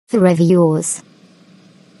Forever Yours.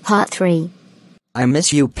 Part 3. I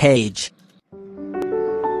miss you, Paige.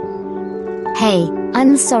 Hey,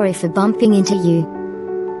 I'm sorry for bumping into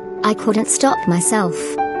you. I couldn't stop myself.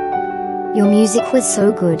 Your music was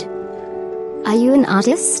so good. Are you an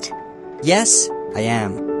artist? Yes, I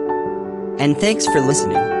am. And thanks for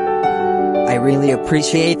listening. I really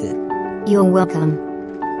appreciate it. You're welcome.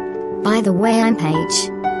 By the way, I'm Paige.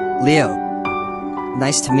 Leo.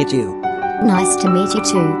 Nice to meet you. Nice to meet you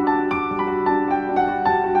too.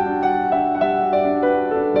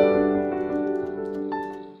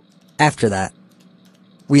 After that,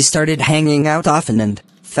 we started hanging out often and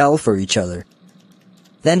fell for each other.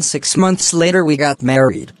 Then 6 months later we got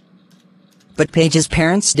married. But Paige's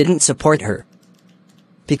parents didn't support her.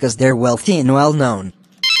 Because they're wealthy and well-known.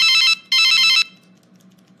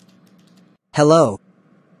 Hello.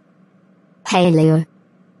 Hey Leo.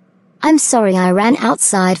 I'm sorry I ran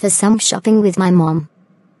outside for some shopping with my mom.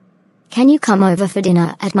 Can you come over for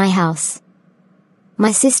dinner at my house?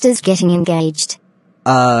 My sister's getting engaged.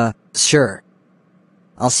 Sure.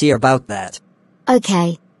 I'll see about that.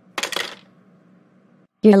 Okay.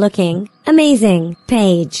 You're looking amazing,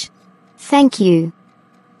 Paige. Thank you,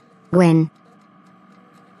 Gwen.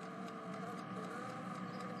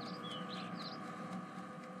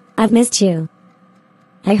 I've missed you.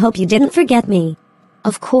 I hope you didn't forget me.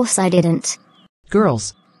 Of course I didn't.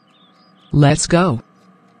 Girls. Let's go.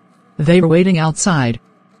 They were waiting outside.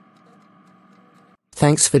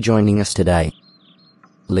 Thanks for joining us today,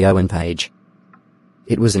 Leo and Paige.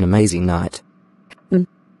 It was an amazing night.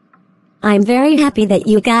 I'm very happy that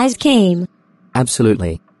you guys came.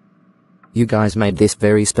 Absolutely. You guys made this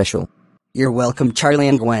very special. You're welcome, Charlie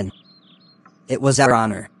and Gwen. It was our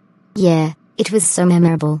honor. Yeah, it was so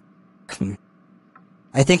memorable.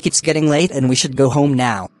 I think it's getting late and we should go home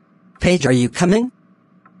now. Paige, are you coming?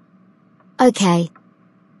 Okay.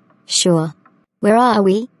 Sure. Where are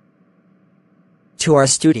we? To our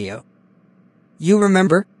studio. You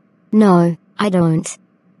remember? No, I don't.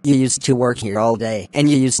 You used to work here all day, and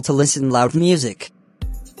you used to listen loud music.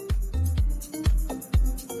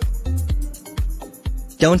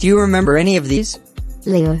 Don't you remember any of these?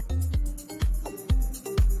 Leo.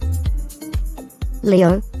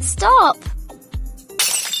 Leo, stop!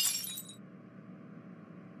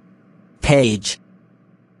 Paige.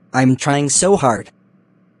 I'm trying so hard.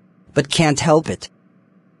 But can't help it.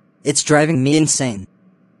 It's driving me insane.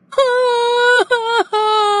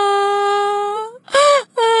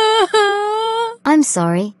 I'm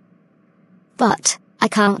sorry. But I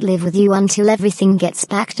can't live with you until everything gets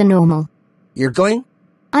back to normal. You're going?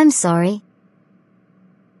 I'm sorry.